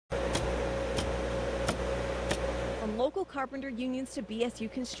from local carpenter unions to BSU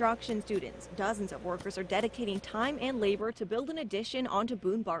construction students. Dozens of workers are dedicating time and labor to build an addition onto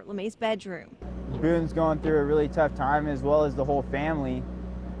Boone Bartlome's bedroom. Boone's going through a really tough time, as well as the whole family,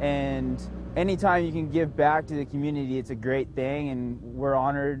 and anytime you can give back to the community, it's a great thing, and we're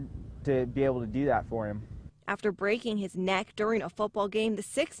honored to be able to do that for him. After breaking his neck during a football game, the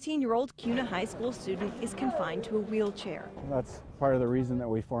 16-year-old Kuna High School student is confined to a wheelchair. That's part of the reason that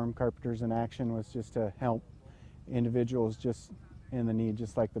we formed Carpenters in Action, was just to help individuals just in the need,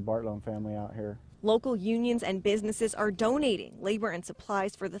 just like the Bartlome family out here. Local unions and businesses are donating labor and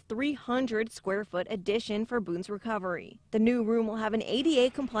supplies for the 300-square-foot addition for Boone's recovery. The new room will have an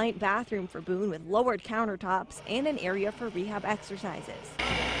ADA-compliant bathroom for Boone with lowered countertops and an area for rehab exercises.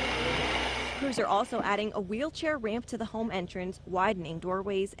 Crews are also adding a wheelchair ramp to the home entrance, widening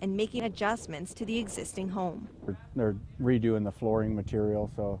doorways, and making adjustments to the existing home. They're redoing the flooring material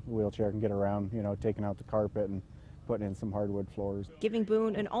so the wheelchair can get around, taking out the carpet and putting in some hardwood floors. Giving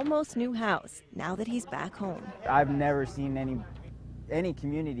Boone an almost new house now that he's back home. I've never seen any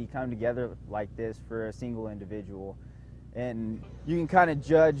community come together like this for a single individual. And you can kind of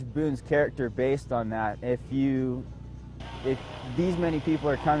judge Boone's character based on that. If these many people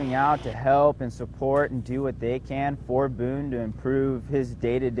are coming out to help and support and do what they can for Boone to improve his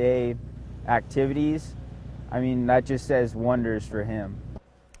day-to-day activities, I mean, that just says wonders for him.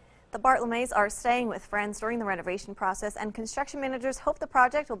 The Bartlomes are staying with friends during the renovation process, and construction managers hope the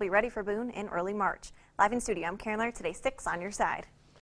project will be ready for Boone in early March. Live in studio, I'm Karen Laird, today 6 on your side.